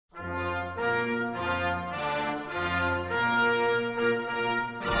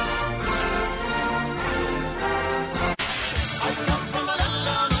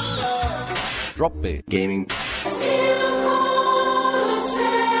Drop Bear Gaming.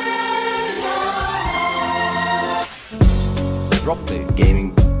 Drop Bear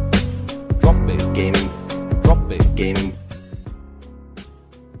Gaming. Drop Bear Gaming. Drop Bear Gaming.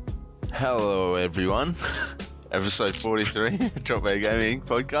 Hello, everyone. Episode 43, Drop Bear Gaming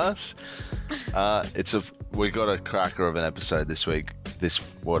podcast. We got a cracker of an episode this week.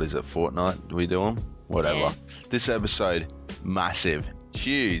 What is it, fortnight we do them? Whatever. Yeah. This episode, massive,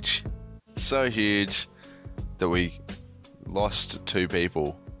 huge, so huge that we lost 2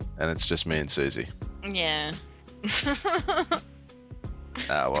 people, and it's just me and Susie. Yeah.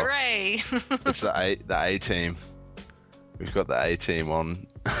 Well, Hooray. it's the A team. We've got the A team on.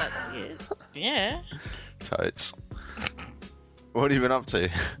 Yeah. Totes. What have you been up to?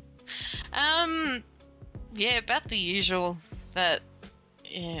 Yeah, about the usual. It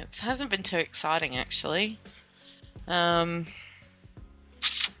hasn't been too exciting, actually.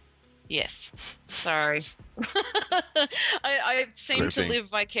 Yes. Sorry. I seem to Gripping. live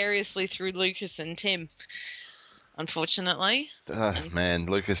vicariously through Lucas and Tim, unfortunately. Man,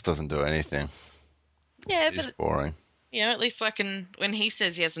 Lucas doesn't do anything. Yeah, He's but boring. at least when he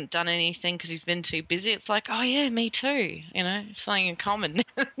says he hasn't done anything because he's been too busy, it's like, oh yeah, me too. Something in common.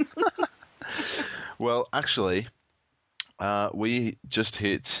 Well, actually, we just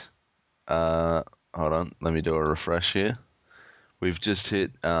hit. Hold on, let me do a refresh here. We've just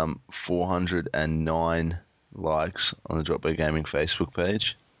hit 409 likes on the Drop Bear Gaming Facebook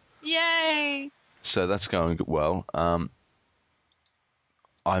page. Yay! So that's going well. I'm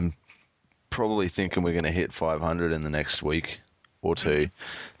probably thinking we're going to hit 500 in the next week or two.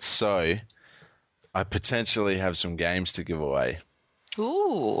 So I potentially have some games to give away,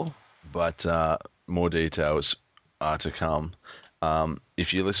 Ooh. but more details are to come.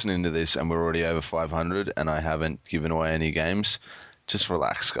 If you're listening to this and we're already over 500 and I haven't given away any games, just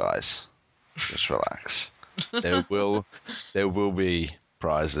relax, guys. Just relax. There will be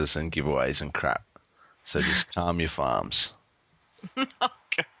prizes and giveaways and crap. So just calm your farms.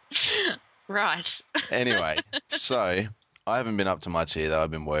 Right. Anyway, so I haven't been up to much either. I've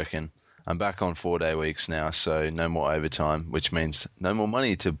been working. I'm back on 4-day weeks now, so no more overtime, which means no more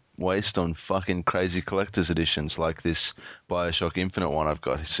money to waste on fucking crazy collector's editions like this BioShock Infinite one I've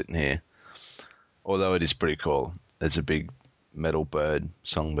got sitting here. Although it is pretty cool. There's a big metal bird,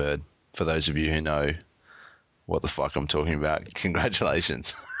 songbird. For those of you who know what the fuck I'm talking about,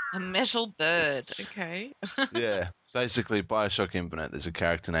 congratulations. A metal bird. Okay. Yeah. Basically, BioShock Infinite, there's a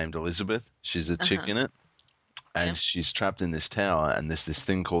character named Elizabeth. She's a chick in it. And Yep. she's trapped in this tower, and there's this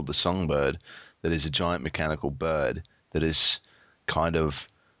thing called the songbird that is a giant mechanical bird that is kind of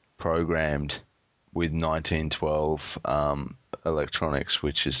programmed with 1912 electronics,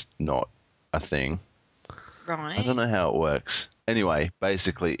 which is not a thing. Right. I don't know how it works. Anyway,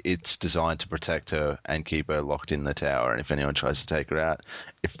 basically, it's designed to protect her and keep her locked in the tower, and if anyone tries to take her out,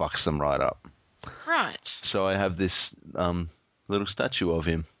 it fucks them right up. Right. So I have this little statue of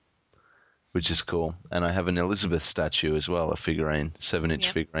him, which is cool. And I have an Elizabeth statue as well, a figurine, 7-inch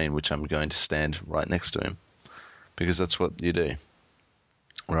Yep. figurine, which I'm going to stand right next to him. Because that's what you do.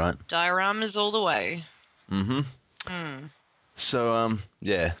 Right? Dioramas all the way. Mm-hmm. So,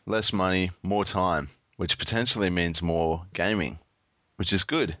 less money, more time, which potentially means more gaming, which is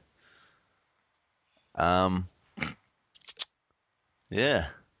good. Yeah.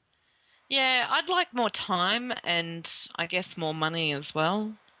 Yeah, I'd like more time and I guess more money as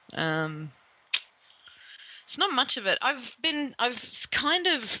well. It's not much of it. I've kind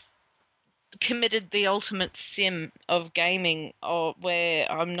of committed the ultimate sim of gaming, or where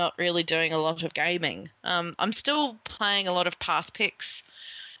I'm not really doing a lot of gaming. I'm still playing a lot of Pathpix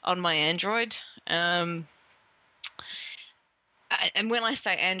on my Android. And when I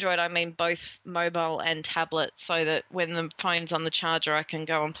say Android, I mean both mobile and tablet, so that when the phone's on the charger, I can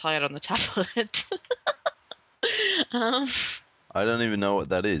go and play it on the tablet. I don't even know what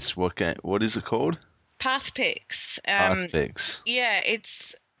that is. What is it called? Pathpix. Pathpix. Yeah,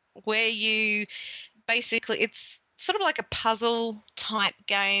 it's where you basically, it's sort of like a puzzle type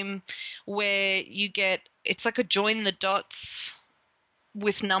game where it's like a join the dots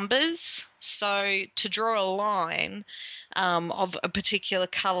with numbers. So to draw a line of a particular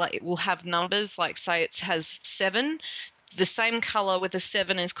color, it will have numbers, like say it has 7. The same color with a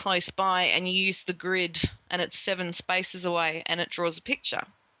 7 is close by, and you use the grid and it's 7 spaces away and it draws a picture.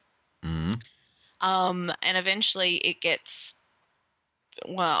 Mm-hmm. And eventually it gets,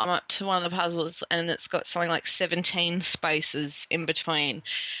 well, I'm up to one of the puzzles and it's got something like 17 spaces in between.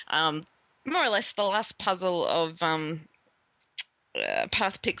 More or less the last puzzle of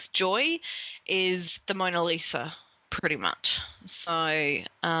Pathpix Joy is the Mona Lisa, pretty much. So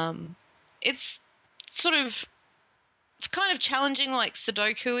it's sort of it's kind of challenging like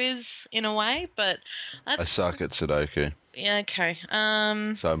Sudoku is in a way, but I suck at Sudoku, yeah, okay.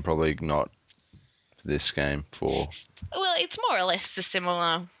 so I'm probably not this game for. Well, it's more or less a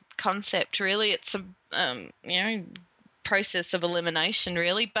similar concept, really. It's a process of elimination,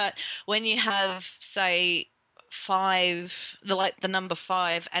 really. But when you have, say, the number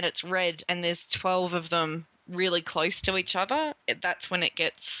 5, and it's red, and there's 12 of them really close to each other, that's when it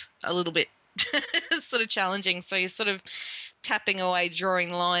gets a little bit sort of challenging. So you're sort of tapping away,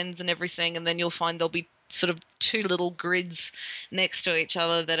 drawing lines and everything, and then you'll find there'll be sort of 2 little grids next to each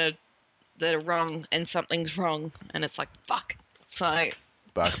other that are wrong, and something's wrong, and it's like, fuck. So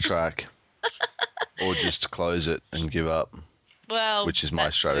Backtrack. Or just close it and give up, well, which is my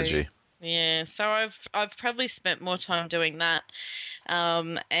that strategy. too. Yeah, so I've probably spent more time doing that,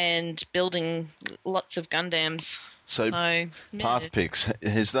 and building lots of Gundams. So yeah. path picks,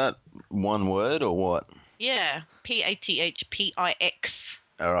 is that one word or what? Yeah, PATHPIX.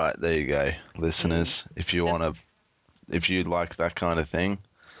 All right, there you go, listeners. If you like that kind of thing,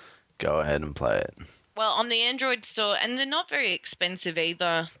 go ahead and play it. Well, on the Android store, and they're not very expensive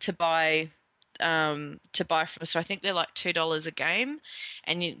either to buy. From, so I think they're like $2 a game,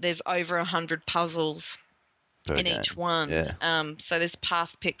 and there's over 100 puzzles in game. each one. Yeah. So there's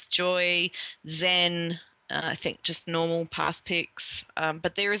Path Picks Joy, Zen. I think just normal Path Picks,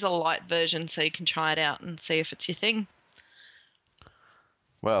 but there is a light version, so you can try it out and see if it's your thing.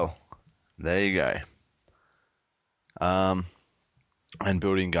 Well, there you go. And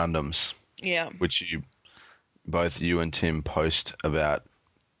building Gundams. Yeah. Which both you and Tim post about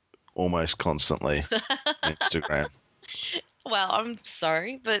almost constantly on Instagram. Well, I'm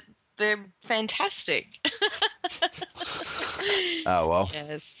sorry, but they're fantastic. Oh, well.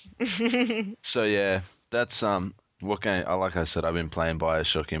 Yes. So, yeah, that's what game. Like I said, I've been playing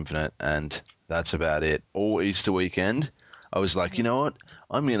BioShock Infinite, and that's about it. All Easter weekend, I was like, you know what?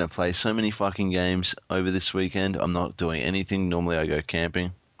 I'm going to play so many fucking games over this weekend. I'm not doing anything. Normally I go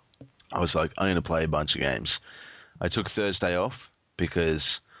camping. I was like, I'm going to play a bunch of games. I took Thursday off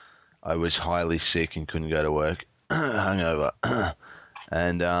because I was highly sick and couldn't go to work, hungover,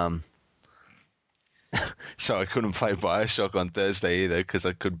 and so I couldn't play BioShock on Thursday either because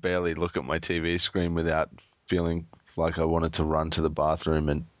I could barely look at my TV screen without feeling like I wanted to run to the bathroom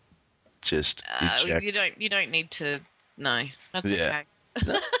and just eject. You don't need to. No, that's Yeah.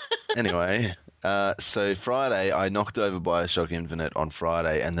 okay. Anyway, so Friday, I knocked over BioShock Infinite on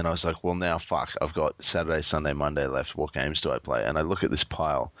Friday, and then I was like, well, now fuck, I've got Saturday, Sunday, Monday left. What games do I play? And I look at this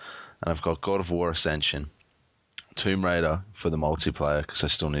pile, and I've got God of War Ascension, Tomb Raider for the multiplayer, because I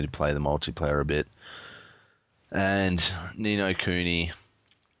still need to play the multiplayer a bit, and Ni no Kuni,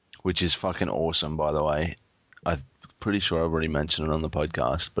 which is fucking awesome, by the way. I'm pretty sure I've already mentioned it on the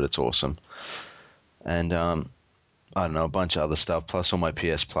podcast, but it's awesome. And, I don't know, a bunch of other stuff, plus all my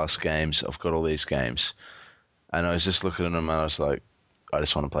PS Plus games. I've got all these games. And I was just looking at them and I was like, I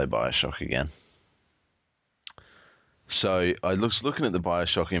just want to play BioShock again. So I was looking at the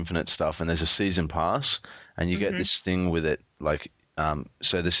BioShock Infinite stuff, and there's a season pass, and you get this thing with it, like,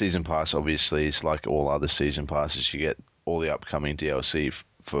 so the season pass obviously is like all other season passes. You get all the upcoming DLC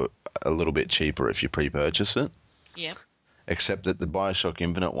for a little bit cheaper if you pre-purchase it. Yep. Except that the BioShock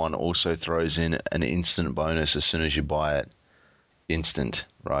Infinite one also throws in an instant bonus as soon as you buy it. Instant,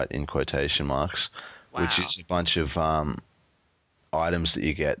 right, in quotation marks. Wow. Which is a bunch of items that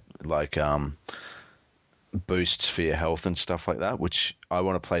you get, like boosts for your health and stuff like that, which I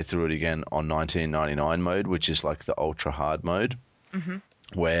want to play through it again on 1999 mode, which is like the ultra hard mode,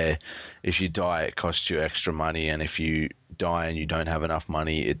 where if you die, it costs you extra money, and if you die and you don't have enough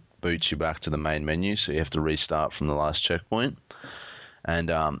money, it boots you back to the main menu, so you have to restart from the last checkpoint. And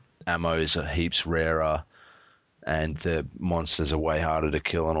ammo is heaps rarer, and the monsters are way harder to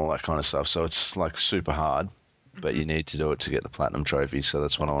kill and all that kind of stuff. So it's like super hard, but you need to do it to get the platinum trophy. So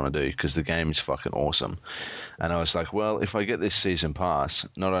that's what I want to do, because the game is fucking awesome. And I was like, well, if I get this season pass,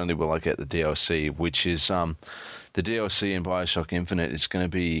 not only will I get the DLC, which is the DLC in BioShock Infinite is going to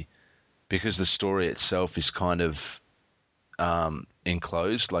be, because the story itself is kind of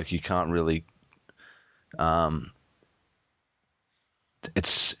enclosed, like you can't really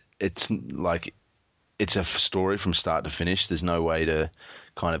it's like it's a story from start to finish. There's no way to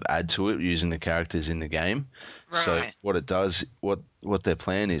kind of add to it using the characters in the game. Right. So what it does, what their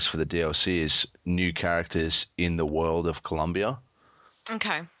plan is for the DLC is new characters in the world of Columbia.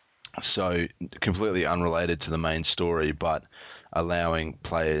 Okay. So completely unrelated to the main story, but allowing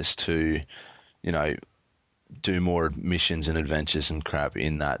players to, you know, do more missions and adventures and crap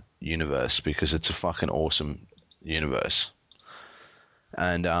in that universe, because it's a fucking awesome universe.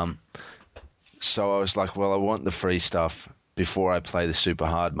 And So I was like, well, I want the free stuff before I play the super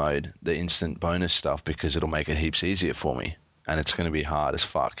hard mode, the instant bonus stuff, because it'll make it heaps easier for me. And it's going to be hard as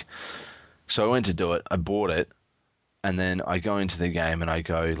fuck. So I went to do it. I bought it. And then I go into the game and I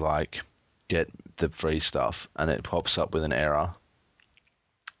go, like, get the free stuff. And it pops up with an error.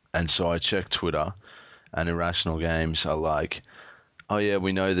 And so I check Twitter. And Irrational Games are like, oh, yeah,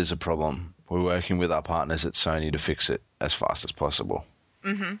 we know there's a problem. We're working with our partners at Sony to fix it as fast as possible.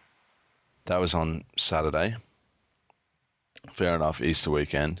 Mm-hmm. That was on Saturday. Fair enough, Easter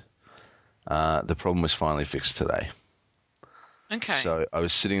weekend. The problem was finally fixed today. Okay. So I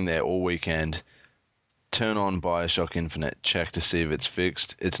was sitting there all weekend, turn on BioShock Infinite, check to see if it's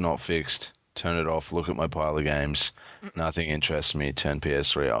fixed. It's not fixed. Turn it off, look at my pile of games. Nothing interests me. Turn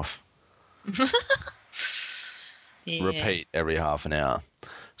PS3 off. Yeah. Repeat every half an hour.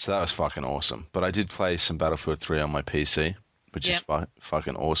 So that was fucking awesome. But I did play some Battlefield 3 on my PC, which is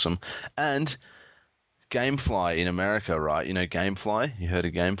fucking awesome. And Gamefly in America, right? You know Gamefly? You heard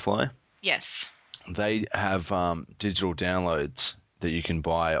of Gamefly? Yes. They have digital downloads that you can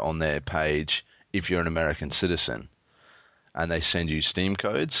buy on their page if you're an American citizen. And they send you Steam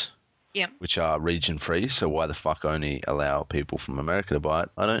codes, which are region free. So why the fuck only allow people from America to buy it?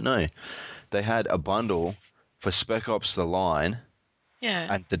 I don't know. They had a bundle for Spec Ops The Line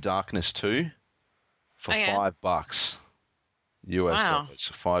and The Darkness 2 for $5 US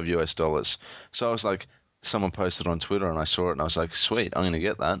dollars, $5 US. So I was like, someone posted on Twitter and I saw it and I was like, sweet, I'm going to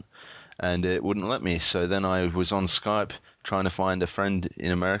get that. And it wouldn't let me. So then I was on Skype trying to find a friend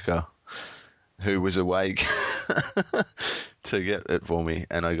in America who was awake to get it for me,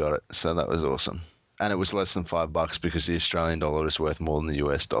 and I got it. So that was awesome. And it was less than $5 because the Australian dollar is worth more than the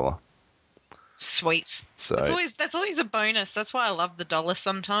US dollar. Sweet. So that's always a bonus. That's why I love the dollar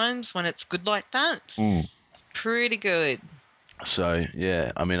sometimes when it's good like that. It's pretty good. So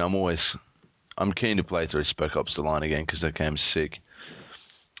yeah, I mean, I'm keen to play through Spec Ops The Line again because that game's sick.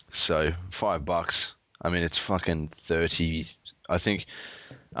 So $5. I mean, it's fucking 30. I think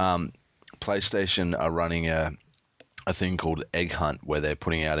PlayStation are running a thing called Egg Hunt where they're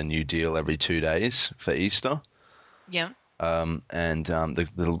putting out a new deal every 2 days for Easter. Yeah.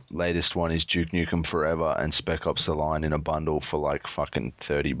 The latest one is Duke Nukem Forever and Spec Ops The Line in a bundle for like fucking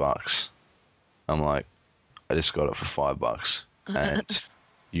 $30. I'm like, I just got it for $5, and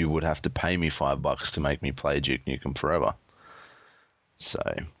you would have to pay me $5 to make me play Duke Nukem Forever. So.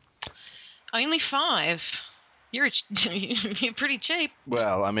 Only $5. You're pretty cheap.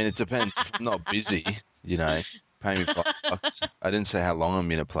 Well, I mean, it depends. If I'm not busy, you know, pay me $5. I didn't say how long I'm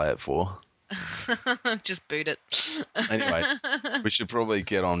going to play it for. Just boot it. Anyway, we should probably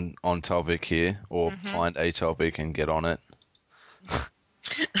get on topic here, or find a topic and get on it.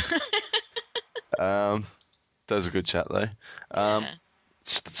 That was a good chat, though.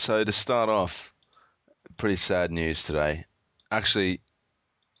 So to start off, pretty sad news today. Actually,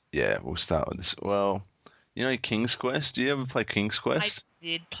 yeah, we'll start with this. Well, you know King's Quest? Do you ever play King's Quest? I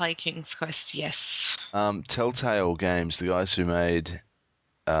did play King's Quest, yes. Telltale Games, the guys who made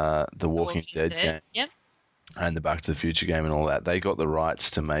the Walking Dead game and the Back to the Future game and all that, they got the rights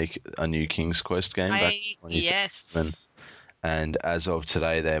to make a new King's Quest game back in 2007. And as of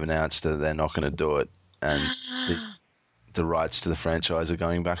today, they've announced that they're not going to do it. And the rights to the franchise are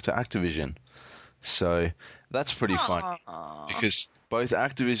going back to Activision. So that's pretty funny because both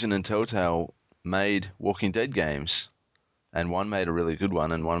Activision and Telltale made Walking Dead games, and one made a really good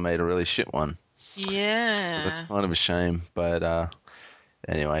one and one made a really shit one. Yeah. So that's kind of a shame, but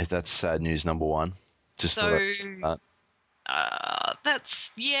anyway, that's sad news number one. Just so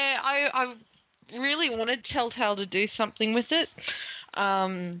that's I really wanted Telltale to do something with it,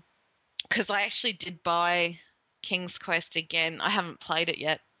 because I actually did buy King's Quest again. I haven't played it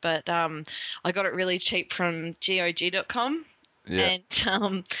yet, but I got it really cheap from GOG.com. Yeah.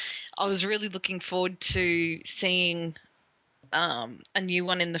 And I was really looking forward to seeing a new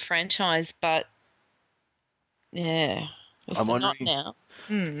one in the franchise, but yeah, I'm wondering not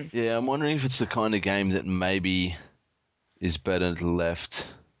now. Yeah, I'm wondering if it's the kind of game that maybe is better left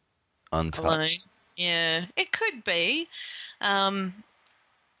untouched. Alone. Yeah, it could be. No,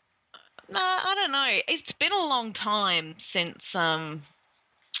 I don't know. It's been a long time since. I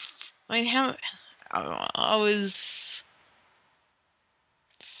mean, I was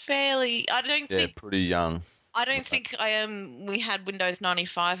fairly. I don't think. Pretty young. I don't think we had Windows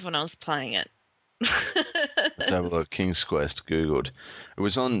 95 when I was playing it. Let's have a look. King's Quest, Googled. It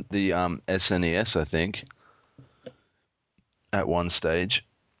was on the SNES, I think, at one stage.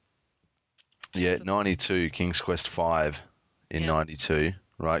 Yeah, 92, King's Quest 5 in 92,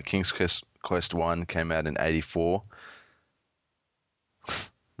 right? King's Quest 1 came out in 84.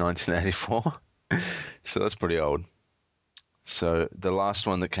 1984. So that's pretty old. So the last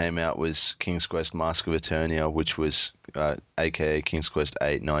one that came out was King's Quest Mask of Eternia, which was aka King's Quest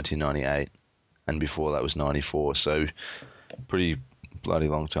 8, 1998, and before that was 94. So pretty bloody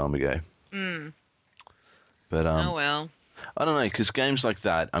long time ago. Mm. But Oh well. I don't know, because games like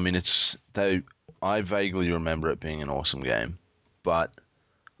that, I mean, I vaguely remember it being an awesome game, but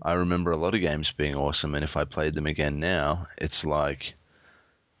I remember a lot of games being awesome, and if I played them again now, it's like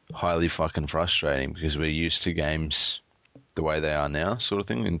highly fucking frustrating because we're used to games the way they are now, sort of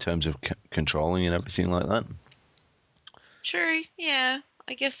thing, in terms of controlling and everything like that. True. Yeah,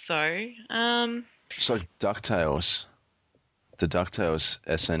 I guess so. It's like DuckTales. The DuckTales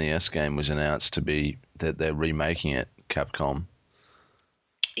SNES game was announced to be that they're remaking it, Capcom.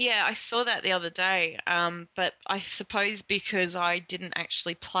 Yeah, I saw that the other day. But I suppose because I didn't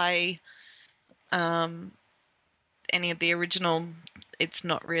actually play any of the original, it's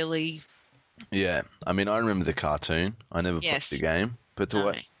not really. Yeah, I mean, I remember the cartoon. I never Yes. played the game, but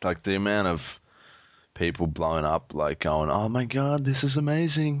No. like the amount of people blowing up, like going, "Oh my god, this is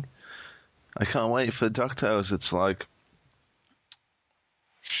amazing! I can't wait for DuckTales." It's like,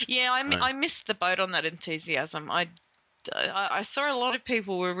 Yeah, Right. I missed the boat on that enthusiasm. I saw a lot of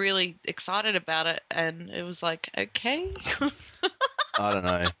people were really excited about it, and it was like, okay. I don't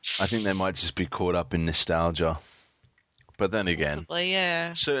know. I think they might just be caught up in nostalgia. But then again, Possibly,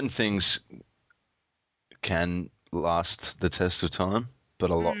 yeah. certain things can last the test of time,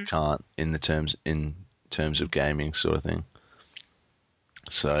 but a lot can't in terms of gaming, sort of thing.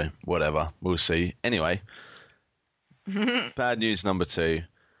 So whatever, we'll see. Anyway, bad news number 2: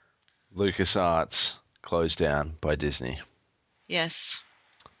 LucasArts closed down by Disney. Yes.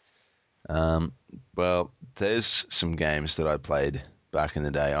 Well, there's some games that I played back in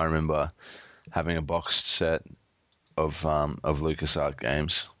the day. I remember having a boxed set of LucasArts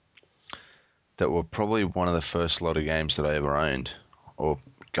games that were probably one of the first lot of games that I ever owned, or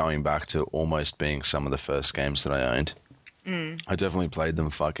going back to almost being some of the first games that I owned. I definitely played them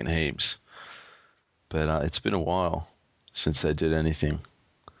fucking heaps, but it's been a while since they did anything.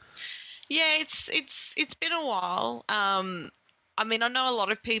 Yeah, it's been a while. I mean, I know a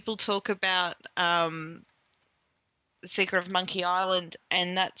lot of people talk about Secret of Monkey Island,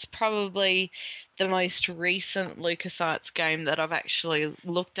 and that's probably the most recent LucasArts game that I've actually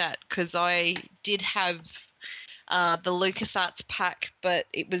looked at, because I did have the LucasArts pack, but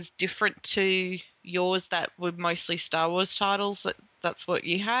it was different to yours that were mostly Star Wars titles. That's what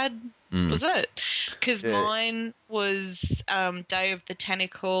you had, was it? Because Yeah. mine was Day of the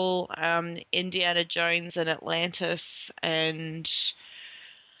Tentacle, Indiana Jones and Atlantis, and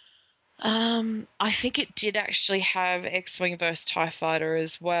I think it did actually have X-Wing vs. TIE Fighter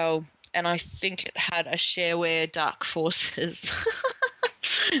as well, and I think it had a shareware Dark Forces.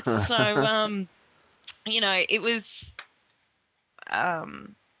 So,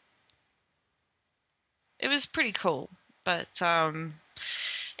 it was pretty cool, but I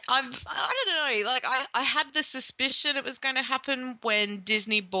don't know. Like I had the suspicion it was going to happen when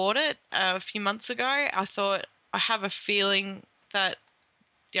Disney bought it a few months ago. I have a feeling that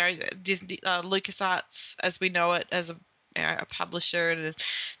Disney LucasArts, as we know it, as a publisher and a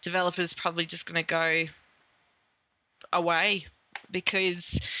developer, is probably just going to go away,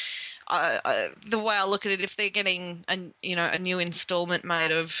 because the way I look at it, if they're getting a new installment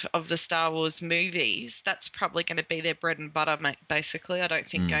made of the Star Wars movies, that's probably going to be their bread and butter, basically. I don't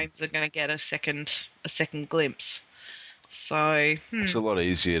think games are going to get a second glimpse. So It's a lot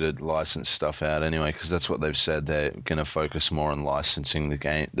easier to license stuff out anyway, because that's what they've said. They're going to focus more on licensing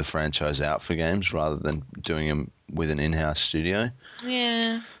the franchise out for games rather than doing them with an in-house studio.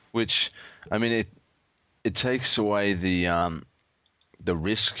 yeah, Which, I mean, it takes away the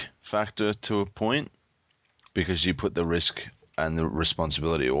risk factor to a point, because you put the risk and the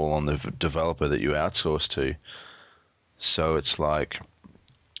responsibility all on the developer that you outsource to. So it's like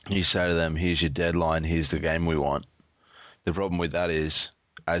you say to them, "Here's your deadline. Here's the game we want." The problem with that is,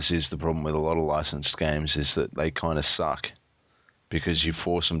 as is the problem with a lot of licensed games, is that they kind of suck, because you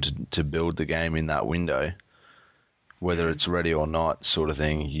force them to build the game in that window, whether it's ready or not, sort of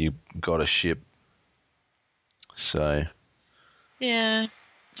thing. You got to ship. So yeah.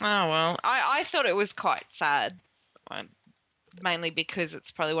 Oh well, I thought it was quite sad, mainly because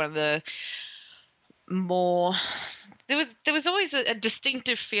it's probably one of the more. There was always a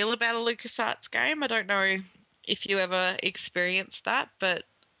distinctive feel about a LucasArts game. I don't know if you ever experienced that, but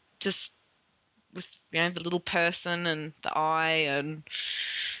just with the little person and the eye, and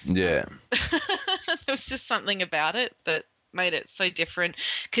yeah, there was just something about it that made it so different.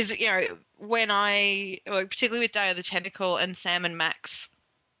 Because when particularly with Day of the Tentacle and Sam and Max,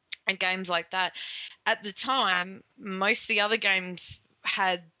 and games like that. At the time, most of the other games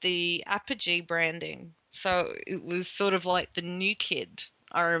had the Apogee branding, so it was sort of like the new kid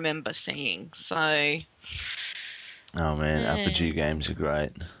I remember seeing. So, Oh man, Apogee games are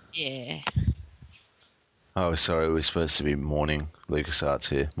great. yeah. Oh, sorry, we're supposed to be mourning LucasArts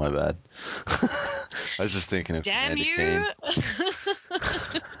here. My bad. I was just thinking of Damn Commander you!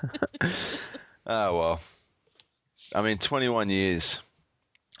 Keen. Oh, well. I mean, 21 years,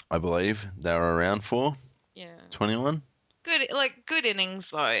 I believe, they were around for. Yeah. 21? Good innings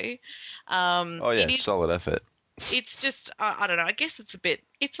though. Oh, yeah, it is, solid effort. it's just I don't know. I guess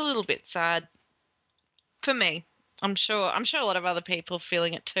it's a little bit sad for me. I'm sure a lot of other people are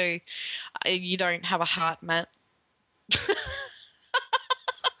feeling it too. You don't have a heart, Matt.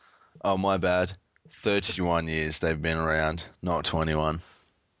 Oh, my bad. 31 years they've been around, not 21.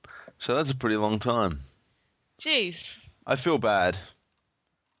 So that's a pretty long time. Jeez. I feel bad,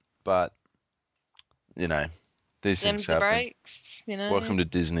 but, you know, these Them's things the happen. breaks, you know. Welcome to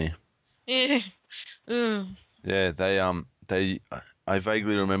Disney. Yeah. Ugh. Yeah, I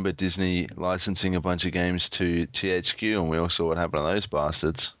vaguely remember Disney licensing a bunch of games to THQ, and we all saw what happened to those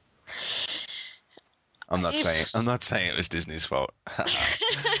bastards. I'm not saying it was Disney's fault.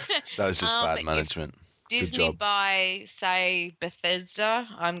 That was just bad management. Good Disney job. buy, say, Bethesda,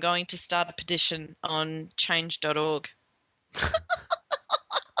 I'm going to start a petition on change.org.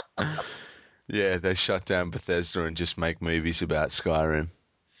 Yeah, they shut down Bethesda and just make movies about Skyrim.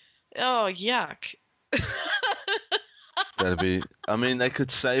 Oh, yuck. That'd be. I mean, they could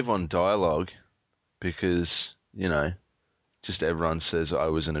save on dialogue because, you know, just everyone says I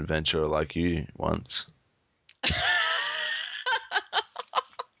was an adventurer like you once.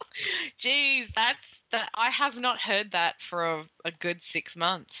 Jeez, I have not heard that for a good 6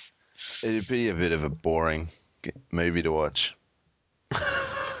 months. It'd be a bit of a boring movie to watch.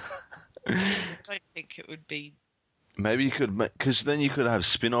 I don't think it would be. Maybe you could, because then you could have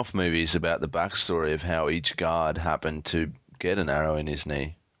spin-off movies about the backstory of how each guard happened to get an arrow in his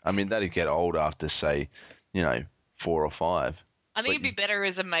knee. I mean, that'd get old after, say, 4 or 5. I think it'd be better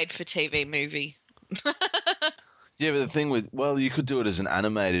as a made-for-TV movie. Yeah, but the thing you could do it as an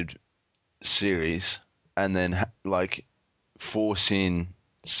animated series and then, force in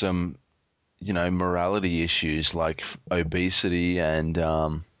some, morality issues like obesity and,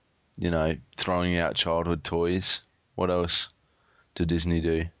 throwing out childhood toys. What else did Disney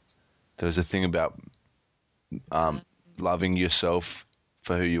do? There was a thing about loving yourself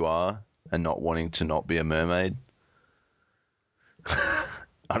for who you are and not wanting to not be a mermaid.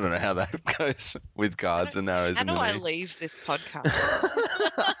 I don't know how that goes with guards and arrows in the knee. How do I leave this podcast?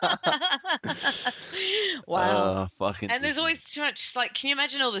 Wow. Fucking And there's Disney. always too much, can you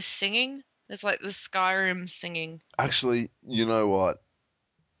imagine all the singing? There's the Skyrim singing. Actually, you know what?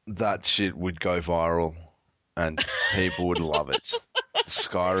 That shit would go viral and people would love it.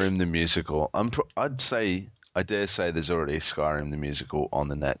 Skyrim the musical. I dare say there's already Skyrim the musical on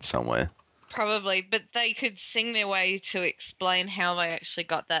the net somewhere. Probably, but they could sing their way to explain how they actually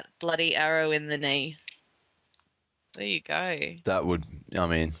got that bloody arrow in the knee. There you go.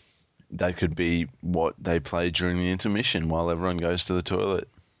 That could be what they play during the intermission while everyone goes to the toilet.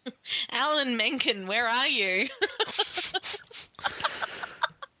 Alan Menken, where are you?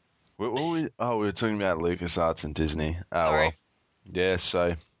 We were talking about LucasArts and Disney. Oh, Sorry. well. Yeah,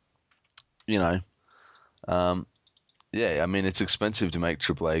 so, it's expensive to make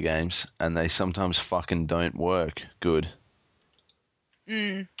AAA games, and they sometimes fucking don't work good.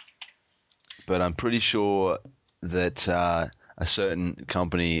 But I'm pretty sure that a certain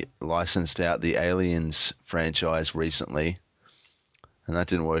company licensed out the Aliens franchise recently, and that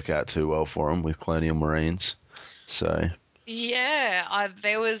didn't work out too well for them with Colonial Marines. So... Yeah,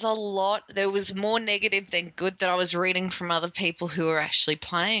 there was more negative than good that I was reading from other people who were actually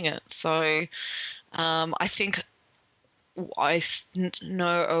playing it. So I think I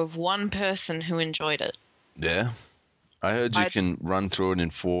know of one person who enjoyed it. Yeah. I heard you can run through it in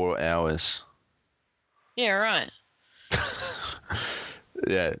 4 hours. Yeah, right.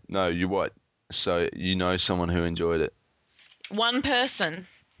 Yeah, no, you what? So you know someone who enjoyed it. One person.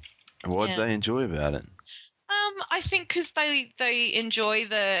 What did they enjoy about it? I think because they enjoy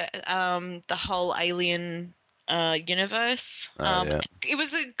the whole alien universe. Yeah. It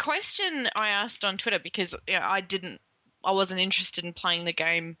was a question I asked on Twitter because I wasn't interested in playing the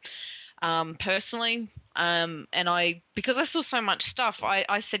game personally, and because I saw so much stuff,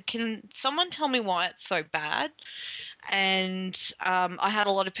 I said, can someone tell me why it's so bad? And I had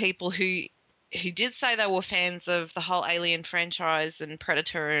a lot of people who who did say they were fans of the whole Alien franchise and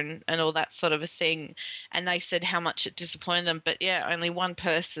Predator and all that sort of a thing, and they said how much it disappointed them. But yeah, only one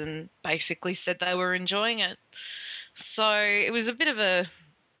person basically said they were enjoying it. So it was a bit of a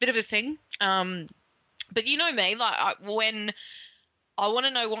thing. But you know me, like when I want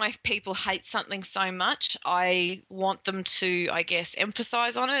to know why people hate something so much, I want them to, I guess,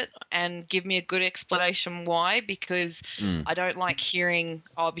 emphasize on it and give me a good explanation why, because I don't like hearing,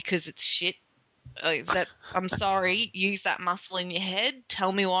 oh, because it's shit. I'm sorry, use that muscle in your head.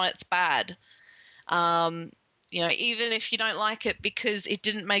 Tell me why it's bad. Even if you don't like it because it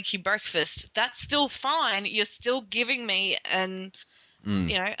didn't make you breakfast, that's still fine. You're still giving me an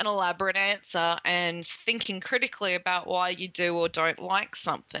elaborate answer and thinking critically about why you do or don't like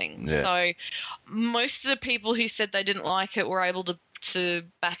something. Yeah. So most of the people who said they didn't like it were able to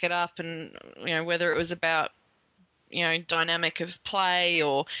back it up, and whether it was about dynamic of play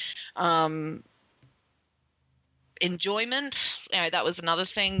or enjoyment, that was another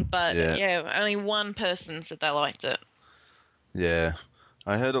thing. But only one person said they liked it. Yeah,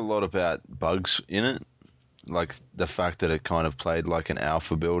 I heard a lot about bugs in it. Like the fact that it kind of played like an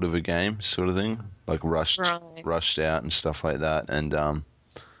alpha build of a game sort of thing, like rushed out and stuff like that, and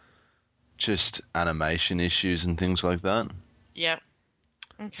just animation issues and things like that. Yep.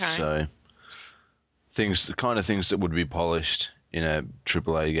 Okay. So the kind of things that would be polished in a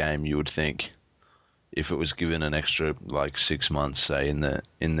AAA game, you would think, if it was given an extra like 6 months, say, in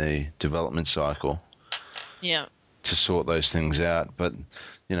the development cycle. Yeah. To sort those things out. But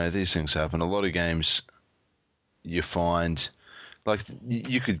these things happen. A lot of games, you find, like,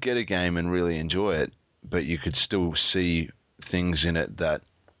 you could get a game and really enjoy it, but you could still see things in it that,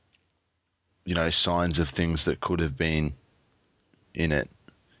 signs of things that could have been in it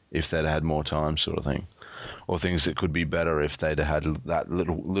if they'd had more time, sort of thing, or things that could be better if they'd had that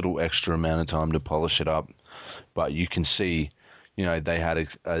little extra amount of time to polish it up. But you can see, they had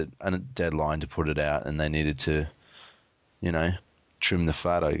a deadline to put it out, and they needed to, trim the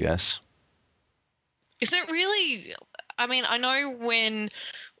fat, I guess. Is it really? I mean, I know when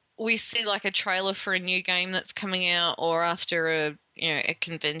we see like a trailer for a new game that's coming out, or after a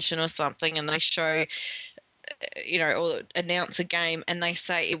convention or something, and they show, or announce a game, and they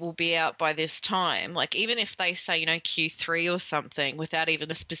say it will be out by this time. Like, even if they say, Q3 or something without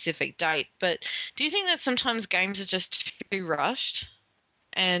even a specific date. But do you think that sometimes games are just too rushed,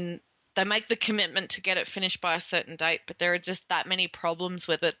 and they make the commitment to get it finished by a certain date, but there are just that many problems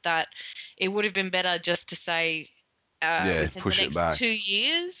with it that it would have been better just to say within push the it next back 2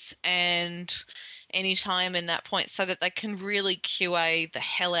 years and any time in that point, so that they can really QA the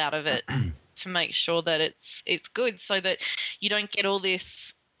hell out of it to make sure that it's good, so that you don't get all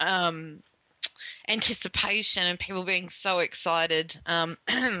this anticipation and people being so excited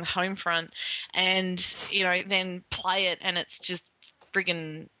home front, and then play it and it's just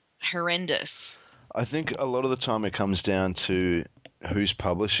friggin' horrendous. I think a lot of the time it comes down to who's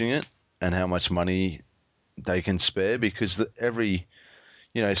publishing it and how much money they can spare, because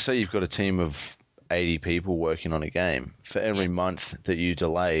say you've got a team of 80 people working on a game. For every month that you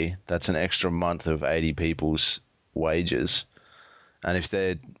delay, that's an extra month of 80 people's wages. And if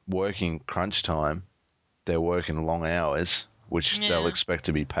they're working crunch time, they're working long hours, which they'll expect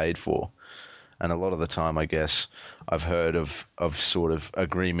to be paid for. And a lot of the time, I guess, I've heard of sort of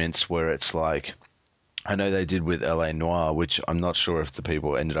agreements where it's like, I know they did with LA Noire, which I'm not sure if the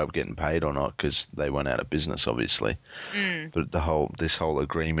people ended up getting paid or not, because they went out of business, obviously. But this whole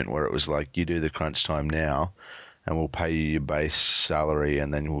agreement where it was like, you do the crunch time now, and we'll pay you your base salary,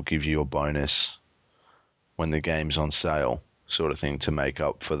 and then we'll give you your bonus when the game's on sale, sort of thing, to make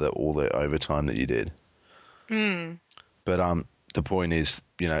up for all the overtime that you did. But the point is,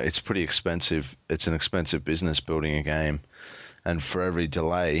 it's pretty expensive. It's an expensive business building a game. And for every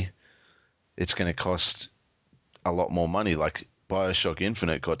delay, it's going to cost a lot more money. Like BioShock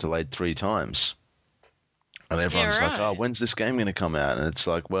Infinite got delayed 3 times. And everyone's like, oh, when's this game going to come out? And it's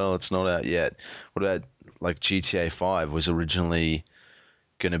like, well, it's not out yet. What about, like, GTA 5 was originally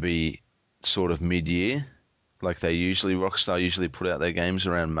going to be sort of mid-year. Like Rockstar usually put out their games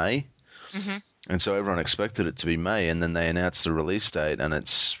around May. Mm-hmm. And so everyone expected it to be May, and then they announced the release date, and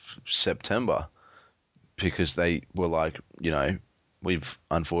it's September, because they were like, we've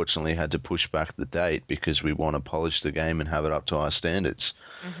unfortunately had to push back the date because we want to polish the game and have it up to our standards.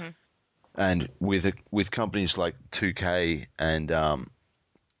 Mm-hmm. And with companies like 2K and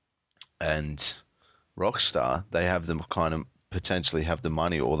Rockstar, they have them kind of potentially have the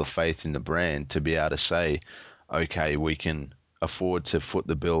money or the faith in the brand to be able to say, okay, we can afford to foot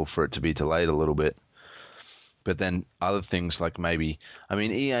the bill for it to be delayed a little bit. But then other things like maybe, I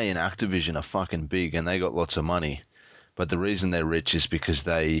mean, EA and Activision are fucking big and they got lots of money. But the reason they're rich is because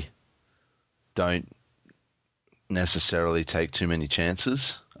they don't necessarily take too many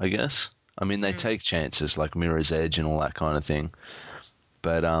chances, I guess. I mean, they take chances like Mirror's Edge and all that kind of thing.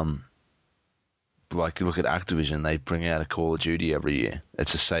 But, like, you look at Activision, they bring out a Call of Duty every year.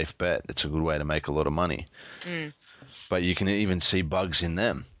 It's a safe bet. It's a good way to make a lot of money. But you can even see bugs in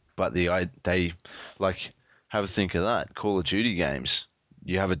them. But they, like, have a think of that. Call of Duty games,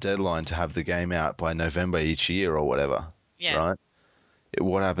 you have a deadline to have the game out by November each year or whatever, right?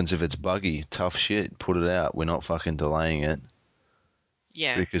 What happens if it's buggy? Tough shit. Put it out. We're not fucking delaying it.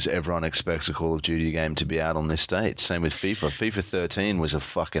 Yeah. Because everyone expects a Call of Duty game to be out on this date. Same with FIFA. FIFA 13 was a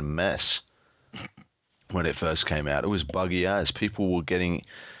fucking mess when it first came out. It was buggy as. People were getting,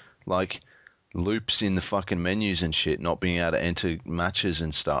 like, loops in the fucking menus and shit, not being able to enter matches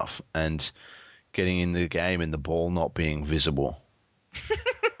and stuff, and getting in the game and the ball not being visible.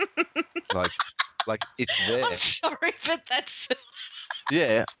 like it's there. I'm sorry, but that's...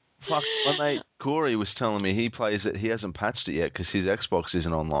 Yeah. Fuck, my mate Corey was telling me he plays it. He hasn't patched it yet because his Xbox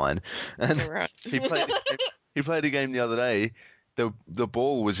isn't online, and Right. he played a game the other day. The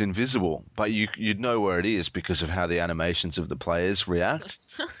ball was invisible, but you'd know where it is because of how the animations of the players react.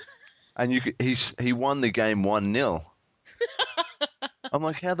 And he won the game 1-0. I'm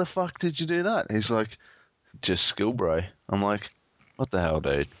like, how the fuck did you do that? He's like, just skill, bro. I'm like, what the hell,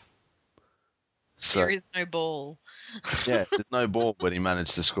 dude? So, There is no ball. yeah, there's no ball, but he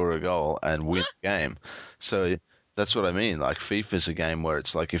managed to score a goal and win the game. So that's what I mean. Like, FIFA's a game where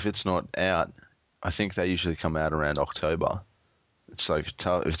it's like, if it's not out, I think they usually come out around October. It's like,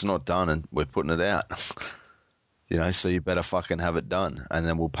 if it's not done, and we're putting it out. You know, so you better fucking have it done, and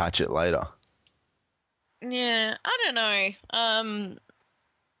then we'll patch it later. Yeah, I don't know.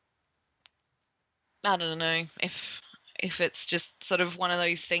 I don't know if it's just sort of one of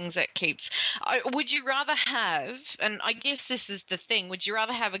those things that keeps... would you rather have, and I guess this is the thing, would you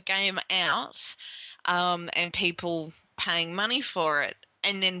rather have a game out and people paying money for it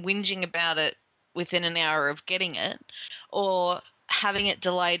and then whinging about it within an hour of getting it, or having it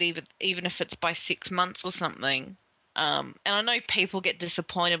delayed even if it's by 6 months or something? And I know people get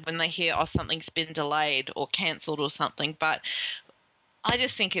disappointed when they hear, oh, something's been delayed or cancelled or something, but I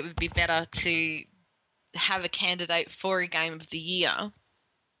just think it would be better to have a candidate for a game of the year.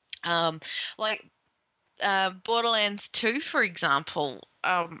 Like Borderlands 2, for example.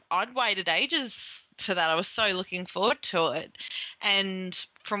 I'd waited ages for that. I was so looking forward to it. And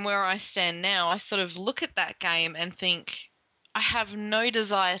from where I stand now, I sort of look at that game and think, I have no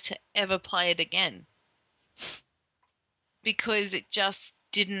desire to ever play it again. Because it just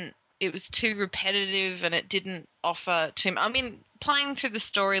didn't, it was too repetitive and it didn't offer too much. I mean, playing through the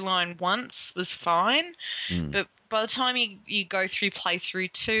storyline once was fine, but by the time you go through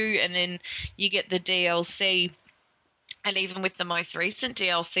playthrough 2 and then you get the DLC, and even with the most recent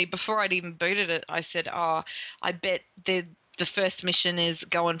DLC, before I'd even booted it, I said, oh, I bet the first mission is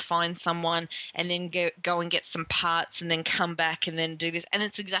go and find someone and then go and get some parts and then come back and then do this. And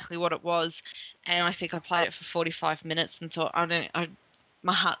it's exactly what it was. And I think I played it for 45 minutes and thought,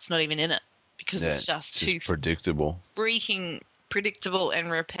 my heart's not even in it because it's just too predictable, freaking predictable and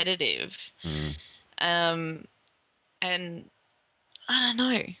repetitive. And I don't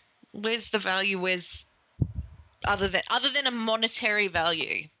know, where's the value? Where's other than a monetary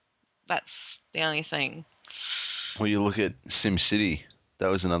value? That's the only thing. Well, you look at SimCity. That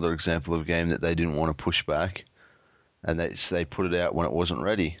was another example of a game that they didn't want to push back, and they put it out when it wasn't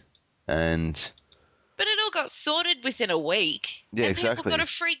ready. But it all got sorted within a week. Yeah, and exactly. People got a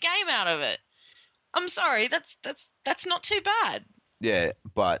free game out of it. I'm sorry, that's not too bad. Yeah,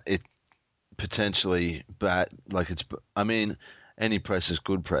 but it potentially bad. Like I mean, any press is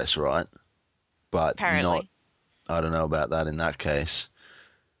good press, right? But Apparently. I don't know about that in that case,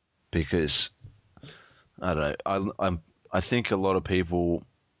 because I don't know. I think a lot of people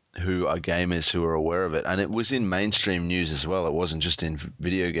who are gamers who are aware of it, and it was in mainstream news as well. It wasn't just in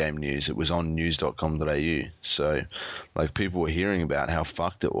video game news. It was on news.com.au. So, like, people were hearing about how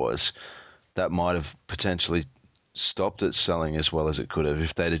fucked it was. That might have potentially stopped it selling as well as it could have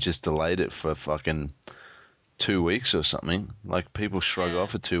if they'd have just delayed it for fucking 2 weeks or something. Like, people shrug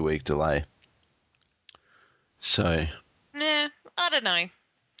off a 2-week delay. So... Nah, I don't know.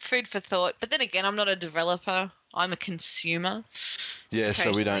 Food for thought. But then again, I'm not a developer. I'm a consumer. Yeah,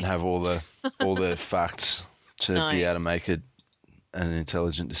 so we don't have all the facts to be able to make an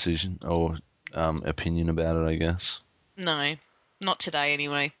intelligent decision or opinion about it, I guess. No, not today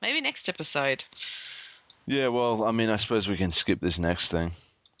anyway. Maybe next episode. Yeah, well, I mean, I suppose we can skip this next thing.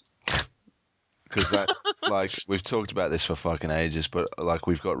 Because like we've talked about this for fucking ages, but like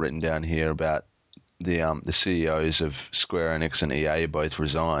we've got written down here about the CEOs of Square Enix and EA both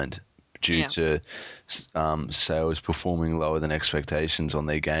resigned due Yeah. to sales performing lower than expectations on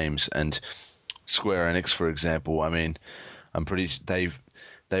their games. And Square Enix, for example, I mean,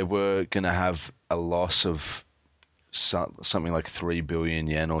 they were going to have a loss of something like 3 billion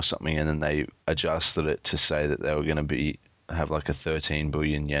yen or something, and then they adjusted it to say that they were going to have like a 13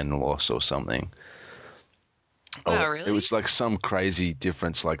 billion yen loss or something. Oh, really? It was like some crazy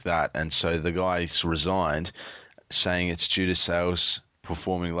difference like that, and so the guys resigned, saying it's due to sales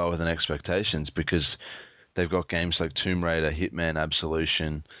performing lower than expectations because they've got games like Tomb Raider, Hitman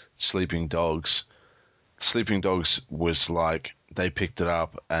Absolution, Sleeping Dogs. Sleeping Dogs was like they picked it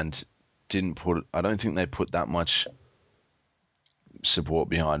up and I don't think they put that much support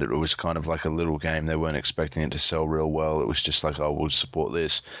behind it. It was kind of like a little game. They weren't expecting it to sell real well. It was just like, oh, we'll support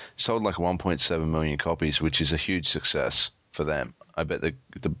this. It sold like 1.7 million copies, which is a huge success for them. I bet the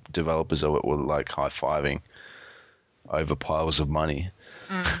developers of it were like high-fiving over piles of money.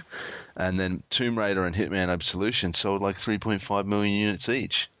 And then Tomb Raider and Hitman Absolution sold like 3.5 million units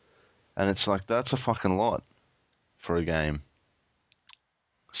each. And it's like, that's a fucking lot for a game.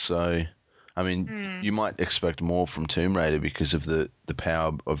 So, I mean, you might expect more from Tomb Raider because of the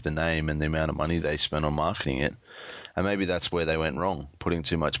power of the name and the amount of money they spent on marketing it. And maybe that's where they went wrong, putting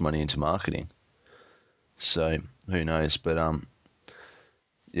too much money into marketing. So, who knows? But,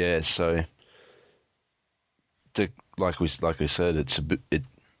 yeah, so, like we said, it's a bit,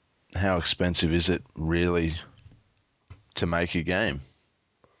 how expensive is it really to make a game?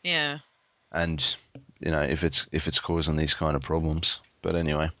 Yeah. And, you know, if it's causing these kind of problems. But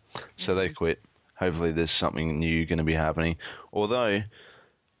anyway, so they quit. Hopefully there's something new going to be happening. Although,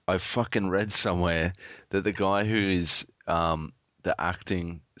 I fucking read somewhere that the guy who is the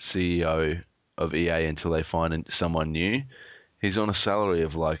acting CEO of EA until they find someone new, he's on a salary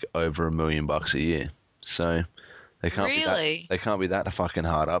of like over $1 million a year. So they can't be that fucking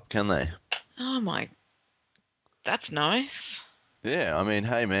hard up, can they? Oh my, that's nice. Yeah, I mean,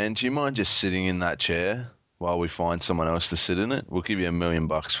 hey man, do you mind just sitting in that chair while we find someone else to sit in it? We'll give you $1 million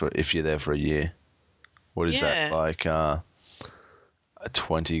for if you're there for a year. What is that, like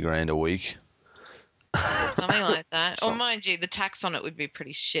 20 grand a week? Something like that. Or mind you, the tax on it would be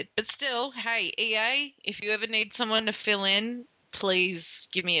pretty shit. But still, hey, EA, if you ever need someone to fill in, please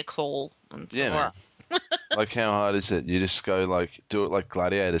give me a call. Yeah, man. Like, how hard is it? You just go, like, do it like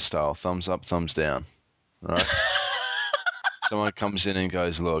Gladiator style. Thumbs up, thumbs down. Right? Someone comes in and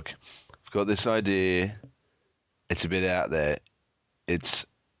goes, look, I've got this idea. It's a bit out there. It's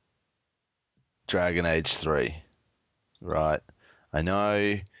Dragon Age 3. Right? I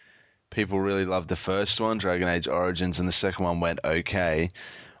know people really loved the first one, Dragon Age Origins, and the second one went okay.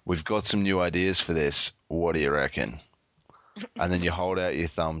 We've got some new ideas for this. What do you reckon? And then you hold out your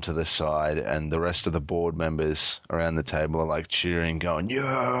thumb to the side, and the rest of the board members around the table are like cheering, going,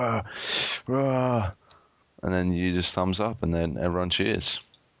 yeah, rah. And then you just thumbs up, and then everyone cheers.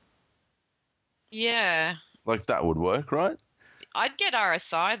 Yeah. Like, that would work, right? I'd get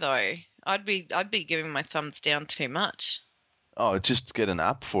RSI though. I'd be giving my thumbs down too much. Oh, just get an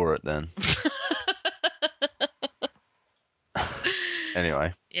app for it then.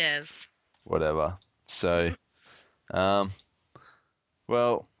 Anyway. Yes. Whatever. So,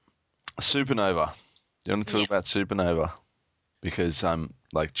 well, Supernova. Do you want to talk about Supernova? Because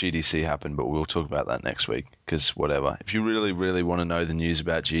like GDC happened, but we'll talk about that next week. Because whatever. If you really, really want to know the news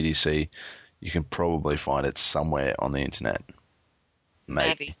about GDC, you can probably find it somewhere on the internet.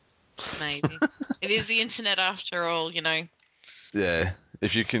 Maybe. It is the internet after all, you know. Yeah.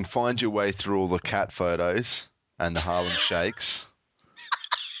 If you can find your way through all the cat photos and the Harlem Shakes.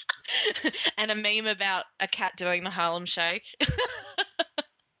 And a meme about a cat doing the Harlem Shake.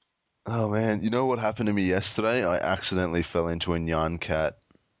 Oh, man. You know what happened to me yesterday? I accidentally fell into a Nyan cat.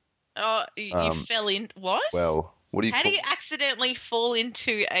 Oh, you fell in... What? Well, what do you How do you accidentally fall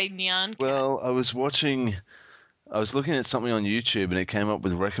into a Nyan cat? Well, I was looking at something on YouTube, and it came up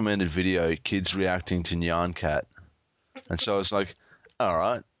with recommended video, kids reacting to Nyan Cat. And so I was like, all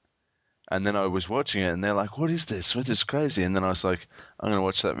right. And then I was watching it, and they're like, what is this? What is crazy? And then I was like, I'm going to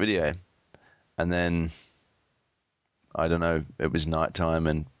watch that video. And then, I don't know, it was nighttime,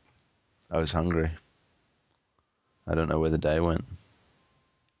 and I was hungry. I don't know where the day went.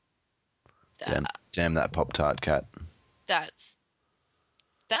 Damn that Pop-Tart cat. That's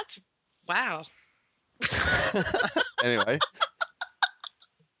wow. Anyway.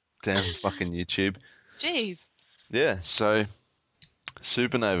 Damn fucking YouTube. Jeez. Yeah, so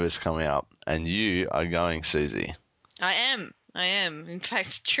Supernova is coming up, and you are going, Susie. I am. In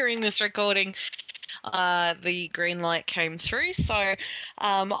fact, during this recording, the green light came through. So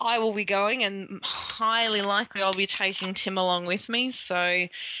I will be going, and highly likely I'll be taking Tim along with me. So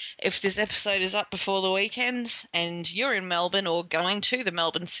if this episode is up before the weekend and you're in Melbourne or going to the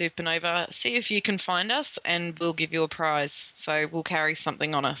Melbourne Supernova, see if you can find us and we'll give you a prize. So we'll carry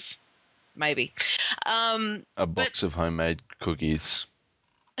something on us. Maybe. A box of homemade cookies.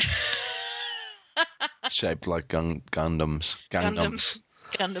 Shaped like Gundams.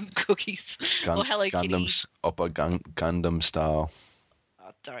 Gundam cookies. Or Hello Kitty. Gundams, Oppa Gundam style.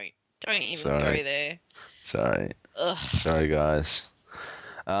 Oh, don't even Sorry. go there. Sorry. Ugh. Sorry, guys.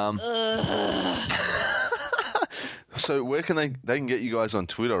 Ugh. So where can they can get you guys on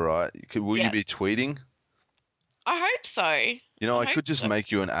Twitter, right? Will you Yes. be tweeting? I hope so. You know, I I hope could just so.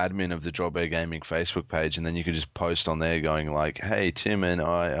 make you an admin of the Drop Bear Gaming Facebook page, and then you could just post on there going like, hey, Tim and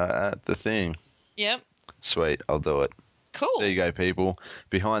I are at the thing. Yep. Sweet, I'll do it. Cool. There you go, people.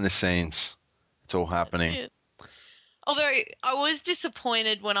 Behind the scenes, it's all happening. Shit. Although I was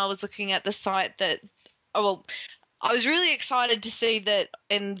disappointed when I was looking at the site that, I was really excited to see that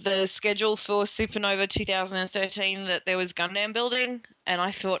in the schedule for Supernova 2013 that there was Gundam building, and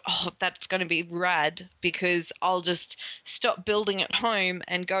I thought, oh, that's going to be rad because I'll just stop building at home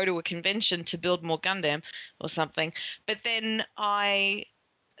and go to a convention to build more Gundam or something. But then I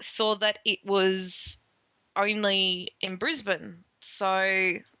saw that it was only in Brisbane, so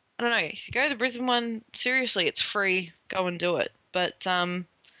I don't know. If you go to the Brisbane one, seriously, it's free. Go and do it. But Why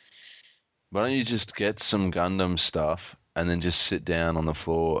don't you just get some Gundam stuff and then just sit down on the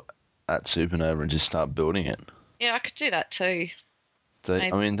floor at Supernova and just start building it? yeah, I could do that too.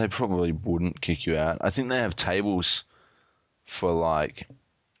 I mean, they probably wouldn't kick you out. I think they have tables for like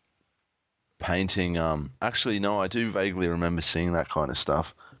painting. Actually, no, I do vaguely remember seeing that kind of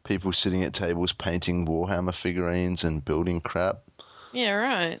stuff. People sitting at tables painting Warhammer figurines and building crap. Yeah,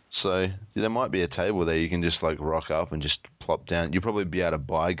 right. So there might be a table there you can just like rock up and just plop down. You'll probably be able to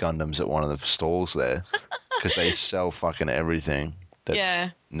buy Gundams at one of the stalls there because they sell fucking everything that's Yeah.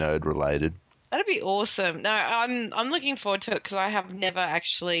 nerd related. That'd be awesome. No, I'm looking forward to it because I have never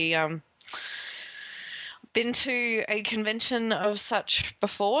actually been to a convention of such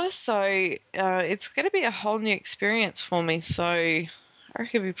before, so it's going to be a whole new experience for me. So I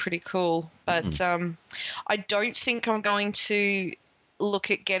reckon it'd be pretty cool. But I don't think I'm going to look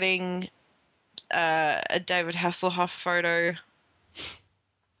at getting a David Hasselhoff photo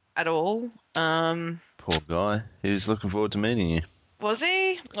at all. Poor guy. He was looking forward to meeting you. Was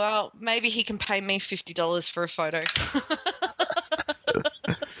he? Well, maybe he can pay me $50 for a photo.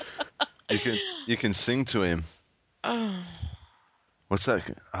 You can sing to him. Oh. What's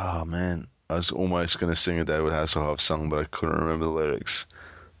that? Oh man, I was almost going to sing a David Hasselhoff song, but I couldn't remember the lyrics.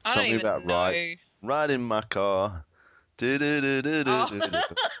 I don't Something even about know. ride in my car. Do. Oh.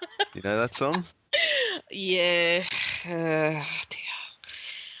 You know that song? Yeah. Dear.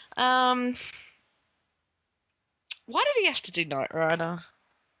 Why did he have to do Knight Rider?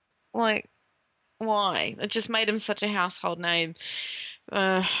 Like, why? It just made him such a household name.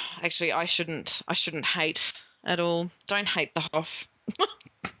 Actually, I shouldn't hate at all. Don't hate the Hoff.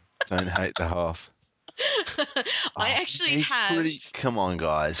 Don't hate the Hoff. I actually He's have. Come on,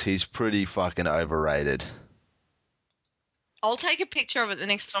 guys. He's pretty fucking overrated. I'll take a picture of it the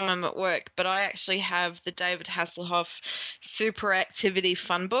next time I'm at work, but I actually have the David Hasselhoff Super Activity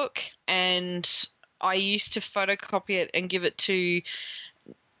Fun Book, and I used to photocopy it and give it to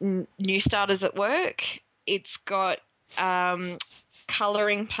new starters at work. It's got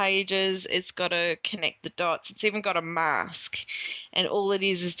colouring pages, it's got to connect the dots, it's even got a mask, and all it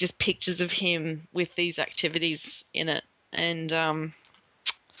is just pictures of him with these activities in it. And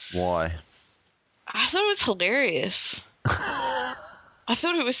Why? I thought it was hilarious. I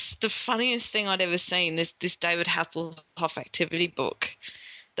thought it was the funniest thing I'd ever seen, this David Hasselhoff activity book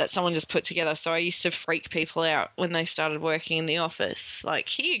that someone just put together. So I used to freak people out when they started working in the office. Like,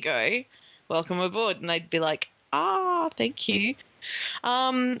 here you go, welcome aboard. And they'd be like, thank you.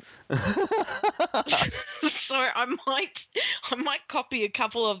 So I might copy a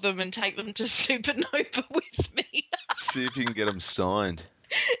couple of them and take them to Supernova with me. See if you can get him signed.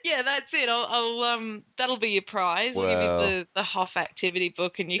 Yeah, that's it. I'll that'll be your prize. I'll Wow. give you the Hoff activity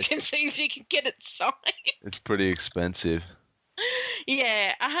book, and you can see if you can get it signed. It's pretty expensive.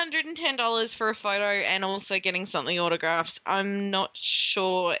 Yeah, $110 for a photo, and also getting something autographed. I'm not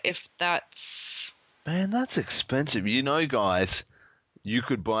sure if that's. Man, that's expensive. You know, guys, you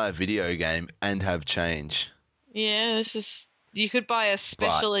could buy a video game and have change. Yeah, this is. You could buy a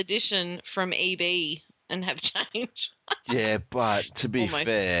special edition from EB and have change. Yeah, but to be Almost.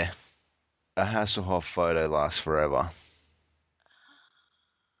 fair, a Hasselhoff photo lasts forever.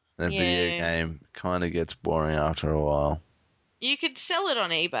 And a video Yeah. game kind of gets boring after a while. You could sell it on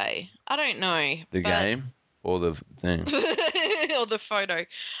eBay. I don't know. The game or the thing? or the photo.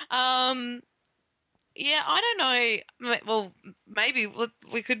 Yeah, I don't know. Well, maybe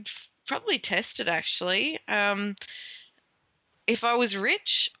we could probably test it actually. If I was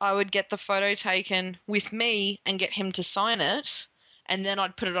rich, I would get the photo taken with me and get him to sign it, and then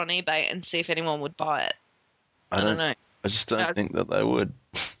I'd put it on eBay and see if anyone would buy it. I don't know. I just don't think that they would.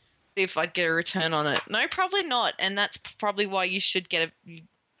 See if I'd get a return on it. No, probably not. And that's probably why you should get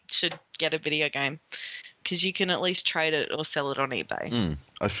a video game, because you can at least trade it or sell it on eBay.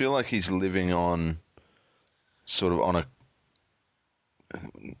 I feel like he's living on sort of on a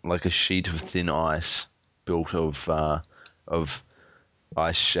sheet of thin ice built of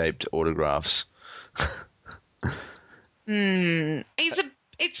ice-shaped autographs. He's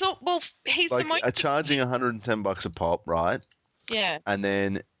Like the most charging $110 a pop, right? yeah. And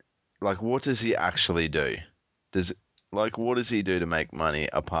then, like, what does he actually do? What does he do to make money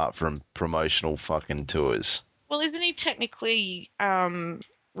apart from promotional fucking tours? Well, isn't he technically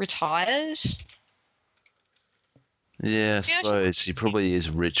retired? Yeah, I suppose he probably is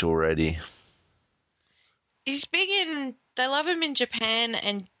rich already. He's big in. They love him in Japan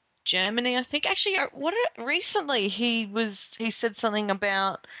and Germany, I think. Actually, recently he said something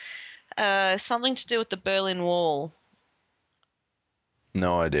about something to do with the Berlin Wall.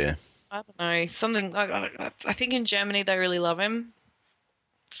 No idea. I don't know, something. I think in Germany they really love him.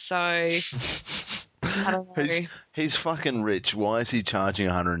 So I don't know. He's fucking rich. Why is he charging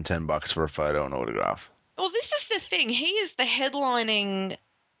 $110 for a photo and autograph? Well, this is the thing. He is the headlining.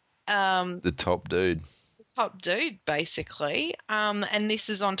 The top dude. Top dude, basically. And this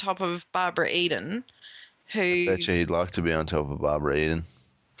is on top of Barbara Eden, who. I bet you he'd like to be on top of Barbara Eden.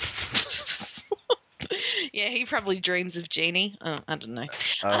 Yeah, he probably dreams of Jeannie. Oh, I don't know.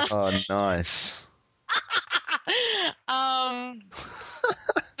 Oh, nice.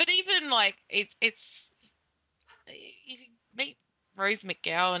 But even like it's you can meet Rose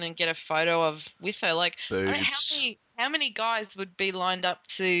McGowan and get a photo with her. Like, I don't know, how many guys would be lined up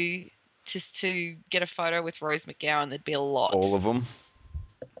to get a photo with Rose McGowan? There'd be a lot. All of them?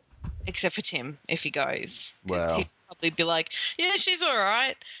 Except for Tim, if he goes. 'Cause Wow. he'd probably be like, yeah, she's all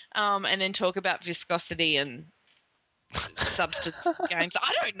right. And then talk about viscosity and substance games.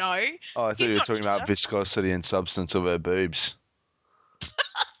 I don't know. Oh, I thought you were talking about viscosity and substance of her boobs.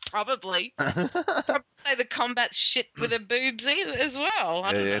 Probably. Probably say the combat shit with her boobs as well.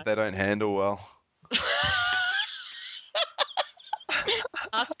 I don't know. They don't handle well.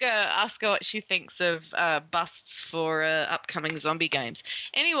 Ask her what she thinks of busts for upcoming zombie games.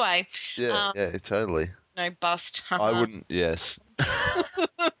 Anyway. Yeah, totally. No bust. I wouldn't. Yes.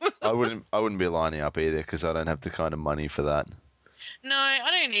 I wouldn't be lining up either because I don't have the kind of money for that. No, I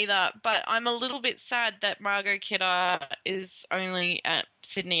don't either. But I'm a little bit sad that Margot Kidder is only at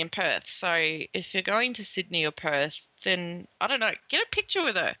Sydney and Perth. So if you're going to Sydney or Perth, then I don't know. Get a picture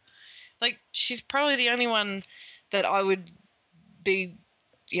with her. Like, she's probably the only one that I would be,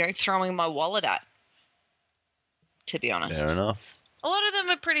 throwing my wallet at. To be honest. Fair enough. A lot of them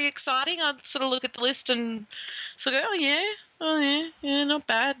are pretty exciting. I'd sort of look at the list and sort of go, oh yeah, not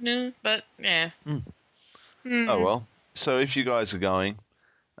bad, no. But yeah. Oh well. So if you guys are going,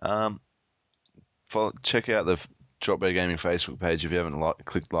 check out the Drop Bear Gaming Facebook page if you haven't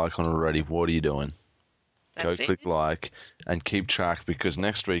clicked like on it already. What are you doing? Go click like and keep track, because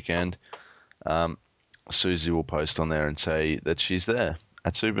next weekend, Susie will post on there and say that she's there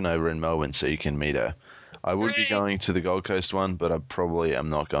at Supernova in Melbourne, so you can meet her. I would be going to the Gold Coast one, but I probably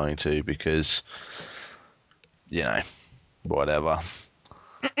am not going to because, whatever.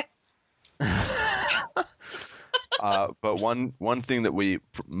 But one thing that we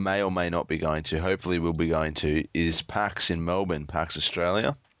may or may not be going to, hopefully we'll be going to, is PAX in Melbourne, PAX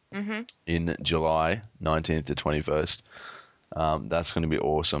Australia, in July 19th to 21st. That's going to be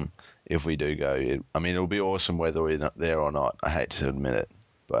awesome if we do go. It'll be awesome whether we're not there or not. I hate to admit it,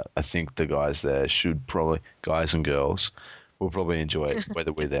 but I think the guys there guys and girls, will probably enjoy it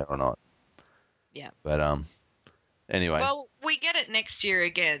whether we're there or not. Yeah. But anyway. Well, we get it next year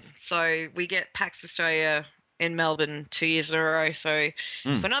again. So we get PAX Australia in Melbourne 2 years in a row. So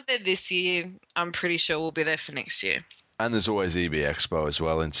if we're not there this year, I'm pretty sure we'll be there for next year. And there's always EB Expo as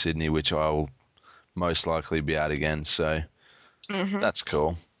well in Sydney, which I'll most likely be at again. So that's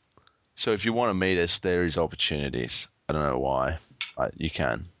cool. So if you want to meet us, there is opportunities. I don't know why. You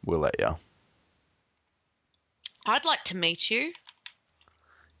can. We'll let you. I'd like to meet you.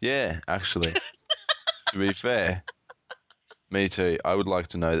 Yeah, actually. To be fair. Me too. I would like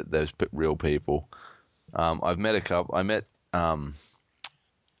to know that there's real people. I've met a couple. I met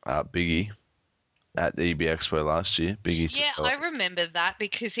Biggie at the EB Expo last year. Biggie. Yeah, I remember that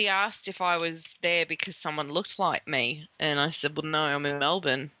because he asked if I was there because someone looked like me. And I said, well, no, I'm in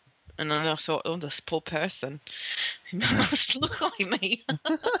Melbourne. And then I thought, oh, this poor person. He must look like me.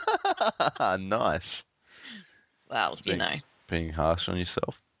 Nice. Well, you know. Being harsh on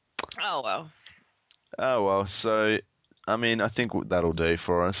yourself. Oh, well. Oh, well, so, I mean, I think that'll do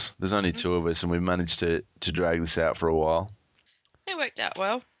for us. There's only two of us, and we've managed to drag this out for a while. It worked out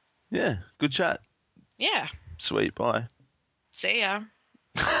well. Yeah, good chat. Yeah. Sweet, bye. See ya.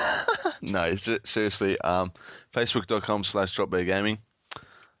 No, seriously, facebook.com/dropbeargaming.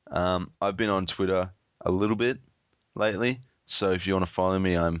 I've been on Twitter a little bit lately, so if you want to follow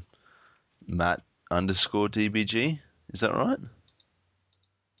me, I'm Matt_DBG. Is that right?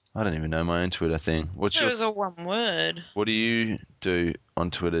 I don't even know my own Twitter thing. It was all one word. What do you do on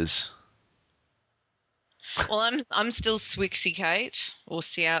Twitters? Well, I'm still Swixy Kate or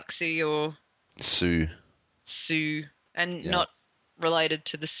Siouxsie or Sue, and Yeah. not related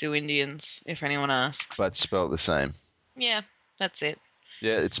to the Sioux Indians, if anyone asks. but spelt the same. Yeah, that's it.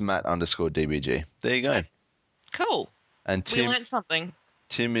 Yeah, it's Matt_DBG. There you go. Cool. And We learnt something.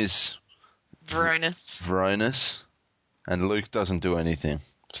 Tim is Veronis. and Luke doesn't do anything,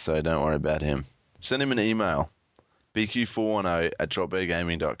 so don't worry about him. Send him an email,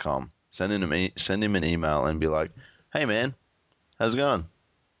 bq410@dropbeargaming.com. Send him an email and be like, hey man, how's it going?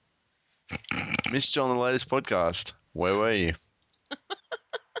 Missed you on the latest podcast. Where were you?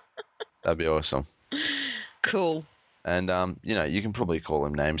 That'd be awesome. Cool. And, you can probably call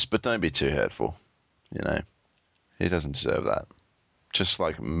him names, but don't be too hurtful. He doesn't deserve that. Just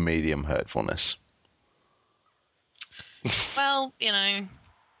like medium hurtfulness. Well,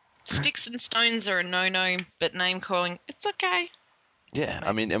 sticks and stones are a no-no, but name calling, it's okay. Yeah,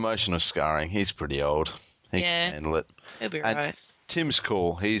 I mean, emotional scarring. He's pretty old. He can handle it. He'll be And right. Tim's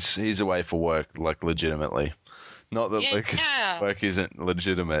cool. He's away for work, like, legitimately. Not that Lucas' work isn't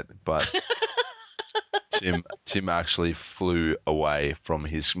legitimate, but Tim actually flew away from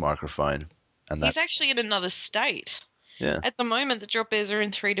his microphone. And He's actually in another state. Yeah. At the moment, the Drop Bears are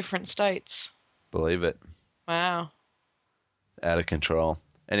in 3 different states. Believe it. Wow. Out of control.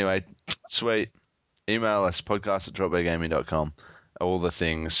 Anyway, sweet. Email us, podcast@dropbeargaming.com. All the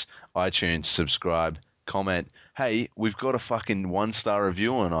things. iTunes, subscribe, comment. Hey, we've got a fucking 1-star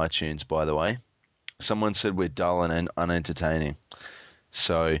review on iTunes, by the way. Someone said we're dull and unentertaining.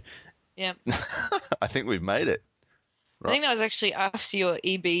 So, Yep. I think we've made it. I think that was actually after your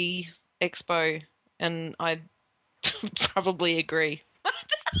EB Expo, and I probably agree.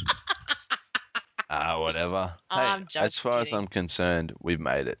 Whatever. I'm Hey, just as far as kidding. I'm concerned, we've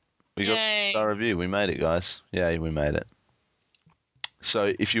made it. We got Yay. a star review. We made it, guys. Yay, we made it.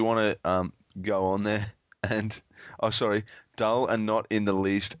 So if you want to go on there and... Oh, sorry. Dull and not in the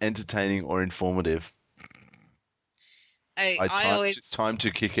least entertaining or informative. Time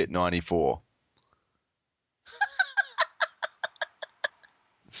to kick it 94.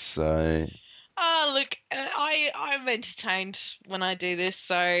 So... Oh, look, I'm entertained when I do this,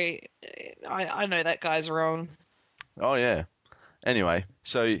 so I know that guy's wrong. Oh, yeah. Anyway,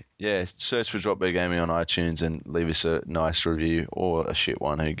 so, yeah, search for Drop Bear Gaming on iTunes and leave us a nice review or a shit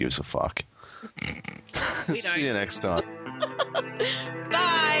one. Who gives a fuck? See you next time.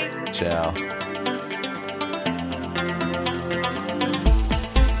 Bye! Ciao.